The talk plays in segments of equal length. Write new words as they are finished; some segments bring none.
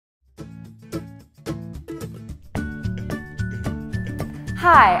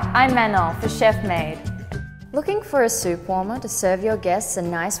Hi, I'm Manon for ChefMaid. Looking for a soup warmer to serve your guests a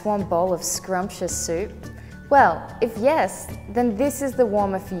nice warm bowl of scrumptious soup? Well, if yes, then this is the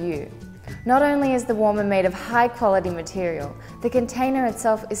warmer for you. Not only is the warmer made of high quality material, the container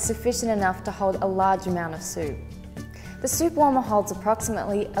itself is sufficient enough to hold a large amount of soup. The soup warmer holds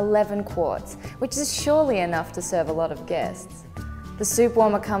approximately 11 quarts, which is surely enough to serve a lot of guests. The soup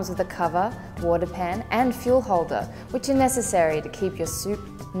warmer comes with a cover, water pan and fuel holder, which are necessary to keep your soup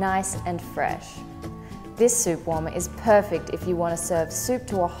nice and fresh. This soup warmer is perfect if you want to serve soup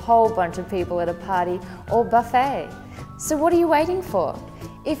to a whole bunch of people at a party or buffet. So what are you waiting for?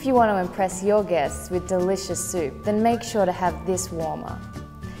 If you want to impress your guests with delicious soup, then make sure to have this warmer.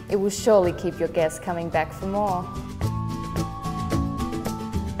 It will surely keep your guests coming back for more.